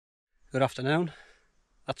Good afternoon.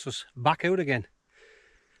 That's us back out again.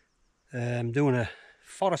 Doing a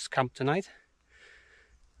forest camp tonight.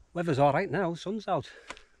 Weather's alright now, sun's out,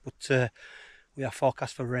 but we are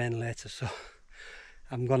forecast for rain later, so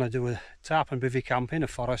I'm gonna do a tarp and bivvy camp in a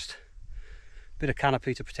forest. Bit of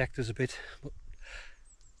canopy to protect us a bit, but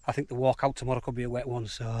I think the walk out tomorrow could be a wet one,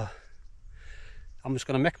 so I'm just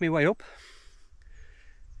gonna make my way up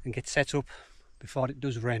and get set up before it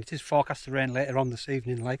does rain. It is forecast to rain later on this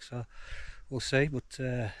evening, like, so we'll see. But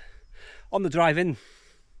on the drive in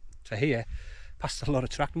to here, past a lot of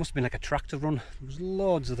tractor, must have been like a tractor run. There was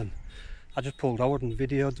loads of them. I just pulled over and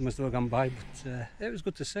videoed them as they were gone by, but it was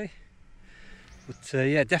good to see. But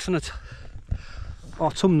yeah, definite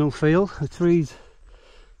autumnal feel. The trees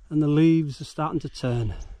and the leaves are starting to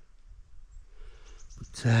turn.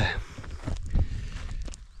 But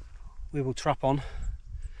we will trap on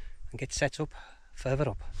and get set up further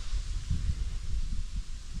up.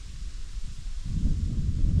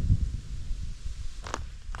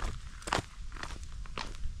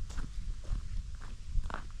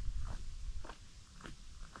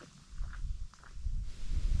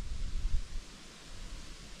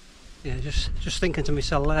 Yeah, just thinking to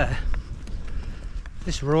myself there,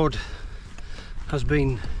 this road has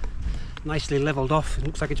been nicely levelled off. It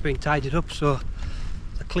looks like it's been tidied up, so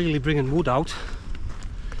they're clearly bringing wood out.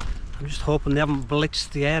 I'm just hoping they haven't blitzed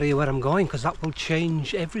the area where I'm going, because that will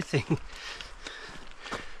change everything.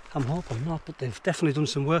 I'm hoping not, but they've definitely done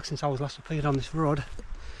some work since I was last appeared on this road.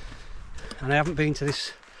 And I haven't been to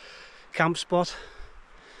this camp spot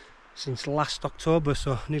since last October,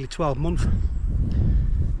 so nearly 12 months.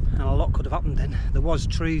 And a lot could have happened then. There was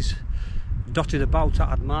trees dotted about that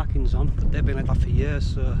had markings on, but they've been like that for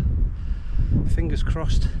years, so fingers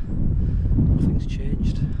crossed nothing's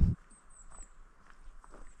changed.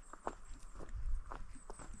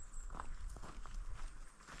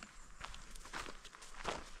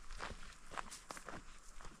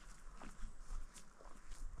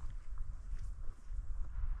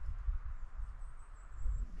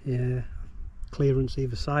 Yeah, clearance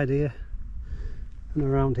either side here and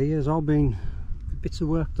around here has all been bits of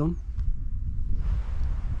work done.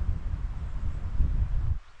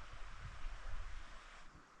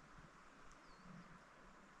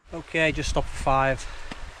 Okay, just stopped for 5,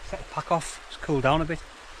 set the pack off, just cool down a bit.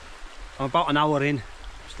 I'm about an hour in,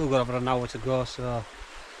 still got over an hour to go, so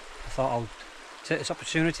I thought I'll take this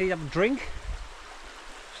opportunity, have a drink,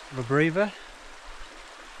 just have a breather,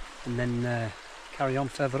 and then carry on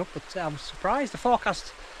further up. But I was surprised, the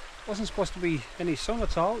forecast wasn't supposed to be any sun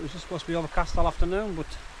at all. It was just supposed to be overcast all afternoon, but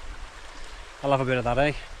I'll have a bit of that,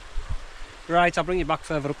 eh? Right, I'll bring you back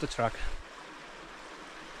further up the track.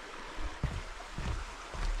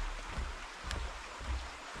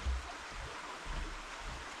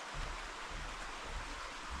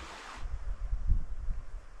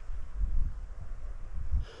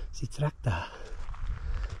 See, tractor,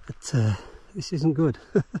 but this isn't good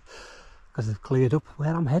because they've cleared up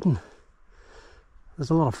where I'm heading. There's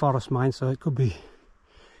a lot of forest mines, so it could be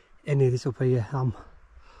any of this up here. I'm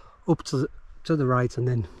up to the right and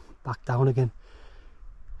then back down again,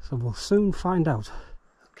 so we'll soon find out.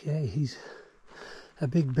 Okay, he's a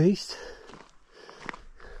big beast,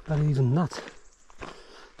 but even that,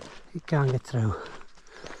 he can't get through.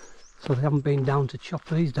 So they haven't been down to chop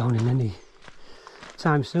these down in any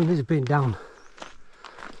time soon. These have been down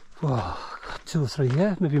for 2 or 3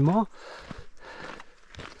 years, maybe more.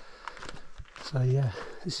 So yeah,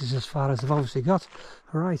 this is as far as I've obviously got.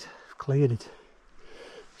 Alright, I've cleared it.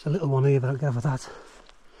 There's a little one here, but I'll go for that.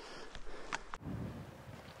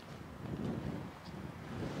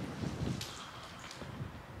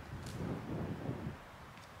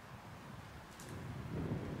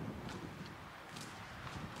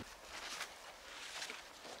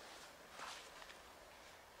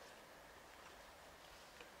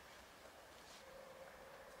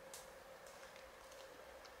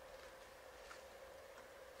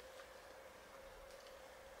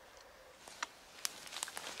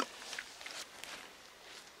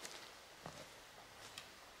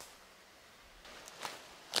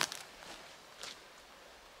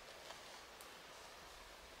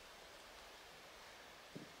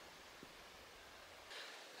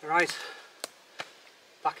 Right,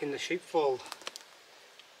 back in the sheepfold,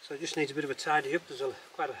 so it just needs a bit of a tidy up. There's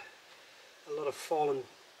quite a lot of fallen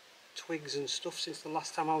twigs and stuff since the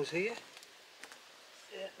last time I was here.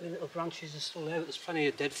 Yeah, the little branches are still there, but there's plenty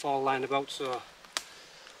of deadfall lying about, so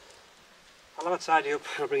I'll have a tidy up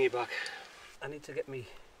and I'll bring you back. I need to get me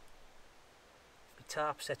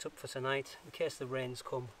tarp set up for tonight in case the rains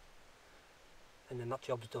come, and then that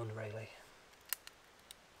job's done really.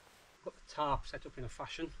 Got the tarp set up in a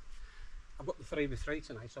fashion I've got the 3x3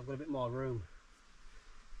 tonight, so I've got a bit more room.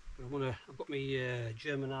 But I've got my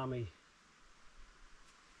German Army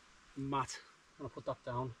mat. I'm going to put that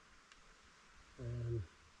down.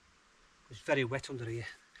 It's very wet under here,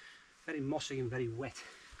 very mossy and very wet.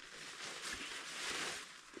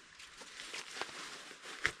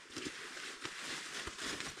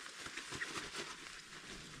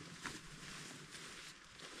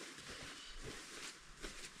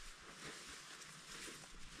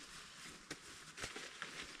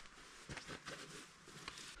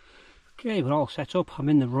 Okay, we're all set up. I'm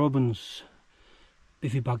in the Robins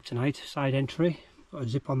bivvy bag tonight, side entry. Got a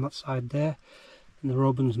zip on that side there, and the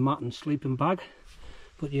Robins mat and sleeping bag.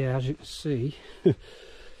 But yeah, as you can see,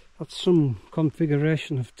 that's some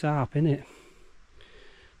configuration of tarp in it.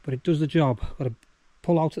 But it does the job. Got to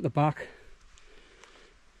pull out at the back,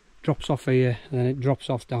 drops off here, and then it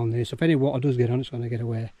drops off down there. So if any water does get on, it's going to get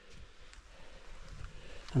away.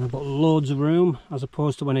 And I've got loads of room, as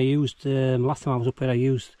opposed to when I used, last time I was up here, I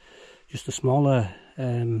used just a smaller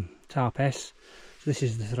tarp S. So this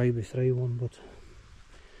is the 3x3 one, but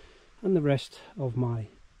and the rest of my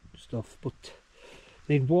stuff. But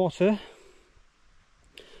I need water,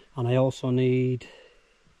 and I also need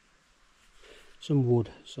some wood.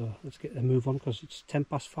 So let's get a move on, because it's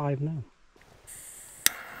 5:10 now.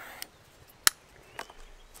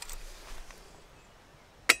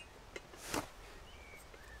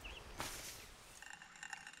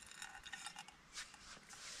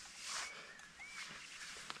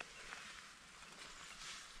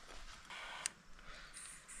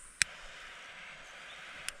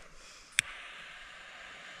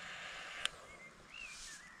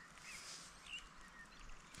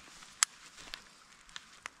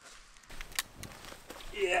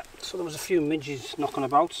 Yeah, so there was a few midges knocking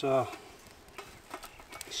about, so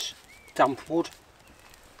this damp wood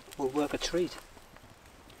will work a treat,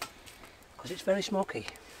 because it's very smoky.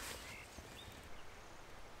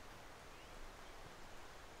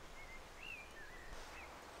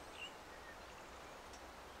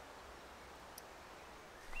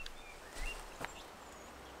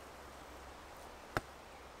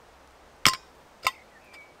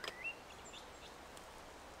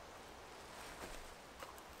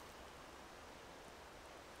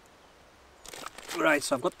 Right,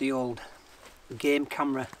 so I've got the old game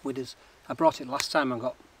camera with us. I brought it last time.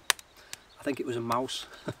 I think it was a mouse.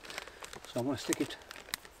 So I'm going to stick it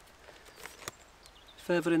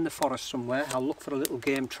further in the forest somewhere. I'll look for a little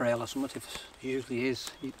game trail or something, if it usually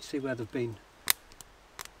is. You can see where they've been,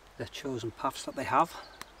 their chosen paths that they have.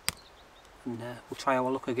 And we'll try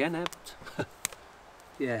our luck again, but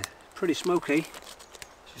yeah, pretty smoky.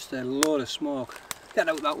 It's just a load of smoke. Get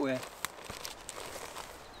out that way.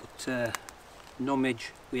 But no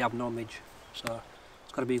midge, we have no midge, so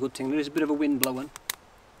it's got to be a good thing. There is a bit of a wind blowing,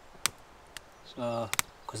 so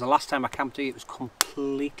because the last time I camped here it was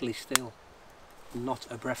completely still, not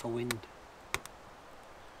a breath of wind.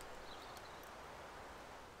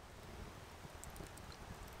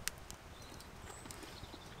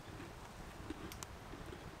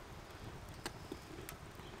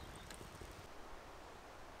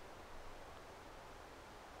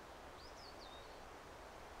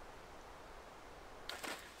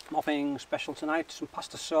 Nothing special tonight, some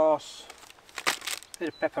pasta sauce, a bit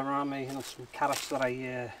of pepperami and some carrots that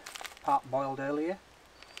I part boiled earlier.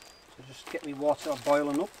 So just get me water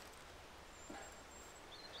boiling up.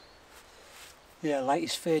 Yeah, light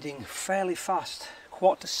is fading fairly fast,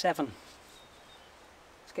 7:15.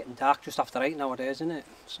 It's getting dark just after 8 nowadays, isn't it?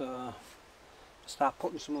 So start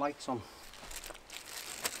putting some lights on.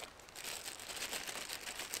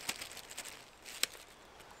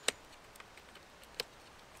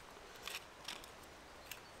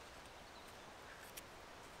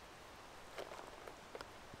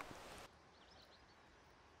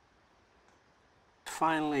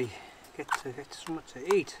 Finally get something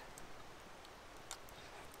to eat.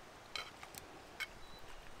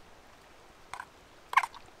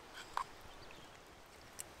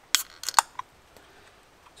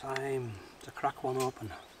 Time to crack one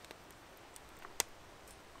open.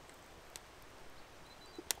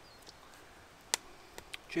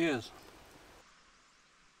 Cheers.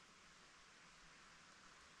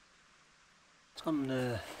 It's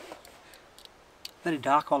gone very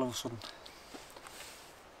dark all of a sudden.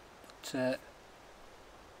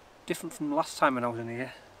 Different from last time when I was in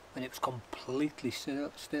here, when it was completely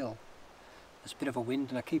still. There's a bit of a wind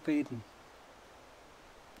and I keep hearing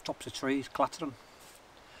tops of trees clattering.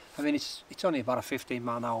 I mean it's only about a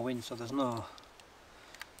 15-mile-an-hour wind, so there's no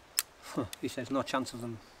he says no chance of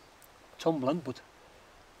them tumbling, but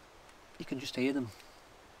you can just hear them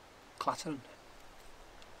clattering.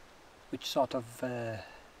 which sort of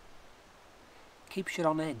keeps you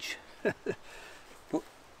on edge. But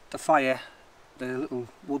the fire, the little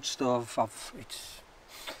wood stove, the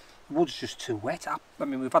wood's just too wet. I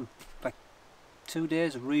mean, we've had like 2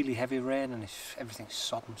 days of really heavy rain and everything's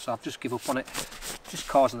sodden, so I've just give up on it. Just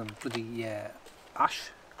causing a bloody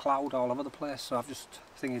ash cloud all over the place, so I've just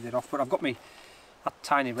thingied it off. But I've got that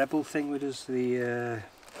tiny Rebel thing with us, the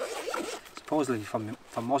supposedly from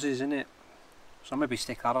mozzies in it, so I'll maybe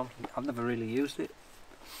stick that on. I've never really used it,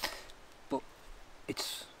 but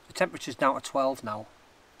the temperature's down to 12 now.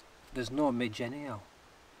 There's no midge anyhow.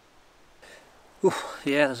 Oof,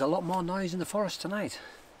 yeah, there's a lot more noise in the forest tonight.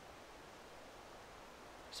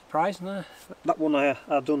 Surprising, eh? That one I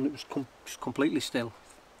done, it was just completely still,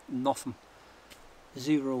 nothing,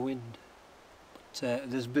 zero wind. But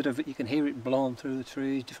there's a bit of it, you can hear it blowing through the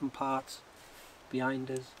trees, different parts behind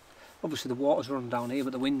us. Obviously the water's running down here,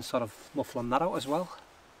 but the wind's sort of muffling that out as well.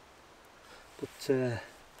 But it's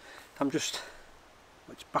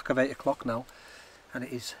back of 8 o'clock now, and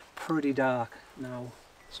it is pretty dark now.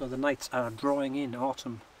 So the nights are drawing in,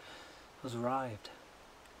 autumn has arrived.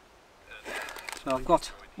 So I've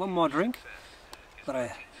got one more drink, got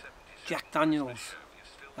a Jack Daniels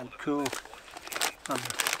and Coke and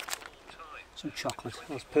some chocolate.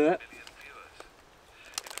 That's per.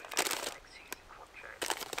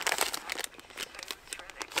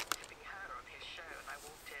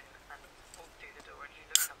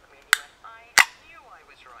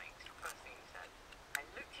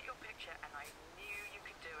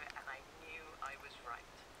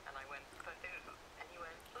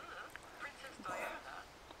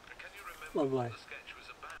 Lovely.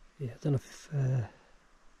 Yeah, I don't know if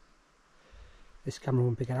this camera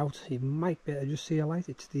won't pick it out. You might be able to just see a light.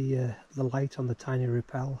 It's the light on the tiny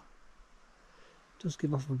rappel. It does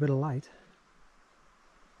give off a bit of light.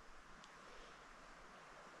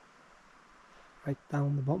 Right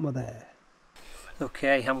down the bottom of there.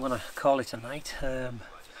 Okay, I'm gonna call it a night.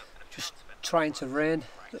 Just trying to rain.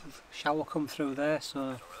 Little shower come through there,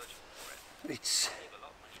 so it's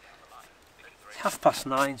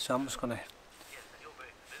 9:30, so I'm just going to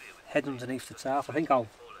head underneath the tarp. I think I'll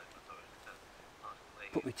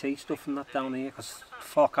put my tea stuff and that down here, because the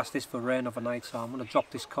forecast is for rain overnight, so I'm going to drop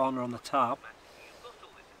this corner on the tarp.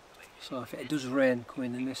 So if it does rain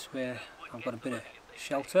coming in this way, I've got a bit of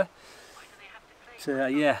shelter. So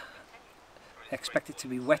yeah, I expect it to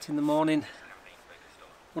be wet in the morning.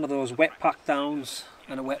 One of those wet pack downs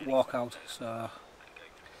and a wet walkout, so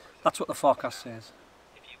that's what the forecast says.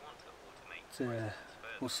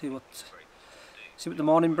 We'll see what the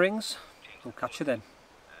morning brings. We'll catch you then.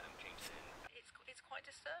 It's quite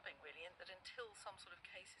disturbing, really, that until some sort of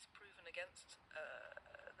case is proven against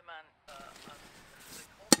the man, they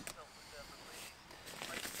call themselves the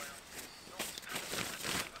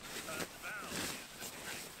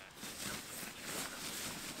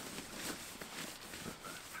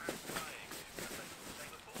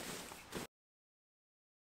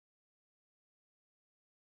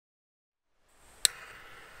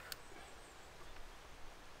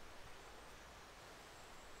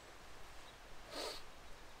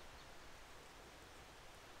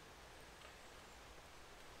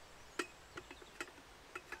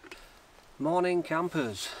Morning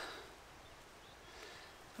campers.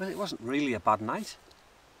 Well, it wasn't really a bad night.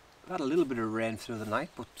 We had a little bit of rain through the night,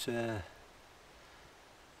 but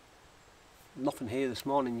nothing here this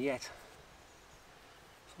morning yet.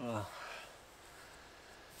 So,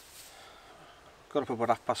 got up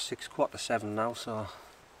about 6:30, 6:45 now, so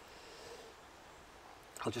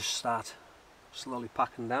I'll just start slowly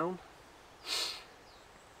packing down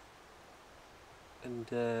and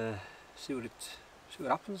see what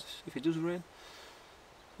happens if it does rain.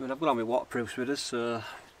 I mean, I've got all my waterproofs with us, so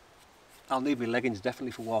I'll need my leggings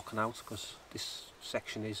definitely for walking out, because this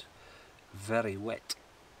section is very wet.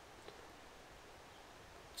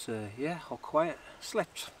 So yeah, all quiet.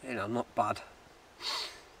 Slept, not bad,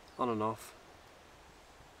 on and off.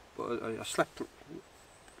 But I slept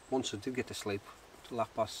once. I did get to sleep till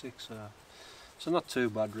 6:30, so not too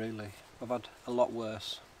bad really. I've had a lot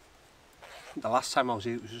worse. The last time I was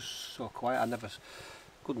here it was just so quiet, I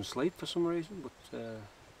couldn't sleep for some reason, but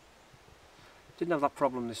didn't have that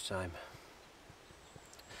problem this time.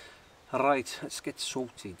 Right, let's get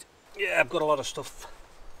sorted. Yeah, I've got a lot of stuff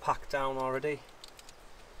packed down already.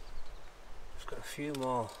 Just got a few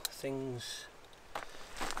more things.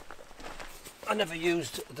 I never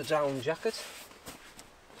used the down jacket,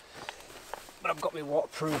 but I've got my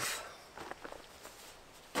waterproof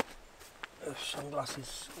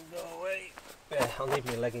sunglasses. Go away. Yeah, I'll need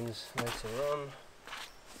my leggings later on.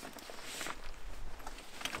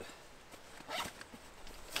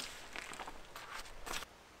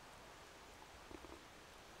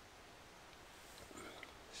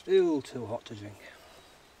 Still too hot to drink.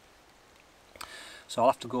 So I'll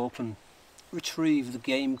have to go up and retrieve the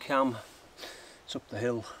game cam. It's up the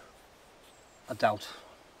hill. I doubt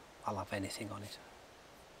I'll have anything on it.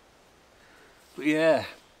 But yeah,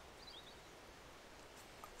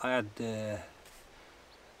 I had my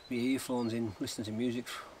earphones in, listening to music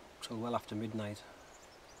till well after midnight.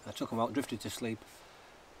 I took them out, drifted to sleep.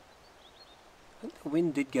 I think the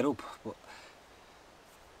wind did get up, but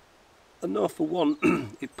I know for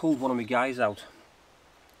one, it pulled one of my guys out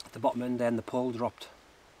at the bottom end there and the pole dropped.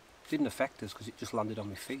 It didn't affect us because it just landed on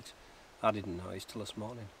my feet. I didn't know it till this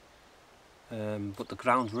morning. But the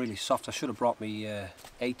ground's really soft. I should have brought me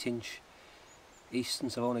 8-inch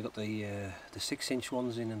Easterns. I've only got the 6-inch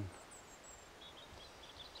ones in, and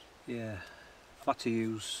yeah, I've had to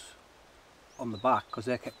use on the back because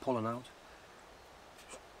they kept pulling out.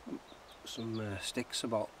 Some sticks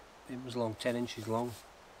about, it was long, 10 inches long.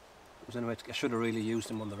 Anyway, I should have really used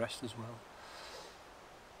them on the rest as well.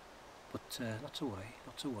 But not to worry,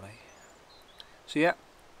 not to worry. So yeah,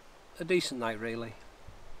 a decent night really.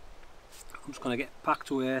 I'm just going to get packed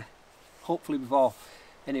away, hopefully before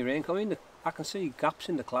any rain comes in. I can see gaps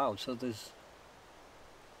in the clouds, so there's,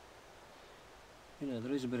 you know,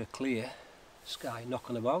 there is a bit of clear sky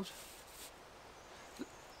knocking about.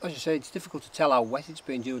 As you say, it's difficult to tell how wet it's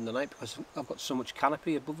been during the night because I've got so much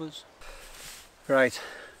canopy above us. Right,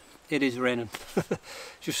 it is raining.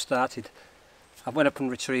 Just started. I went up and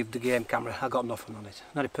retrieved the game camera. I got nothing on it.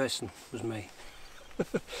 Not a person, was me.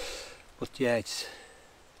 But yeah, it's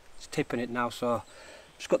tipping it now, so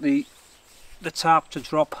just got the tarp to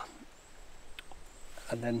drop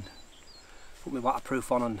and then put my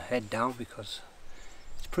waterproof on and head down because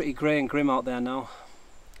it's pretty grey and grim out there now.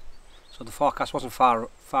 So the forecast wasn't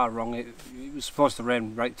far wrong. It was supposed to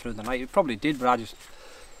rain right through the night. It probably did, but I just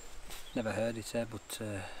never heard it there. But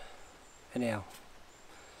anyhow,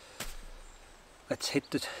 let's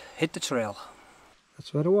hit the trail.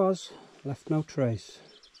 That's where it was. Left no trace.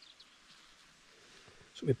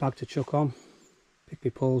 So my bag to chuck on, pick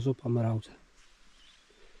my poles up and we're out.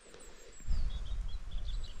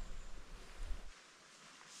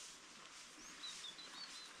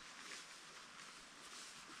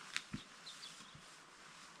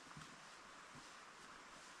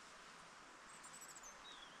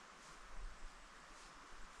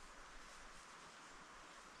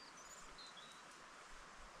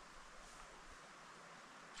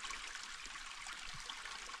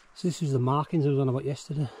 So this is the markings I was on about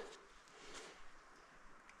yesterday.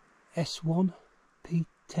 S1,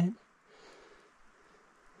 P10.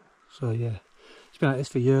 So yeah, it's been like this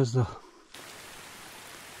for years though.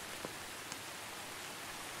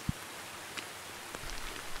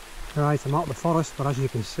 Right, I'm out of the forest, but as you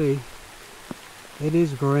can see, it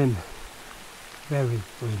is grim. Very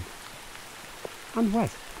grim. And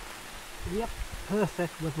wet. Yep,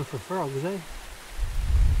 perfect weather for frogs, eh?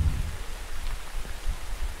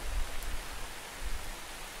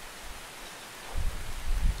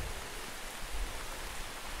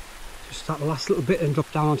 That last little bit and drop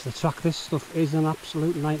down onto the track. This stuff is an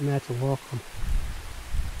absolute nightmare to walk on.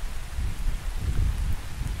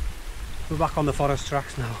 We're back on the forest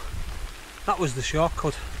tracks now. That was the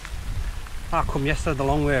shortcut. I come yesterday the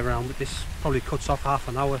long way around, but this probably cuts off half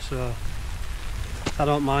an hour, so I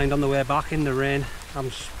don't mind. On the way back in the rain,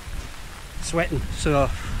 I'm sweating, so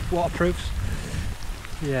waterproofs.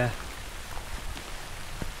 Yeah.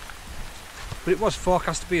 But it was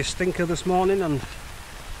forecast to be a stinker this morning, and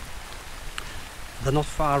they're not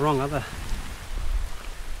far wrong, are they?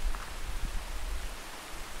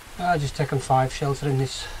 I just taken 5 shelter in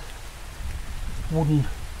this wooden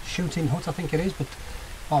shooting hut, I think it is, but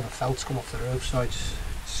all the felt's come off the roof, so it's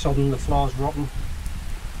sodden, the floor's rotten.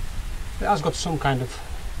 It has got some kind of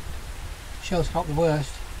shelter, not the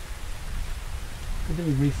worst. Could do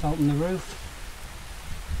with refelting the roof.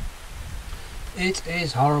 It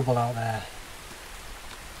is horrible out there,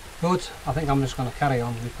 but I think I'm just going to carry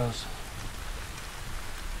on because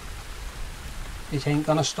it ain't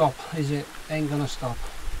gonna stop, is it? Ain't gonna stop.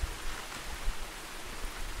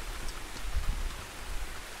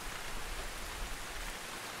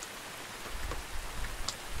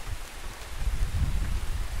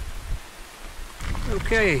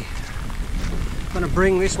 Okay, I'm gonna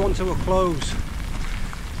bring this one to a close.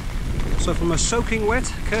 So from a soaking wet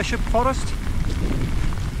Kirship forest,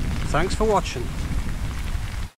 thanks for watching.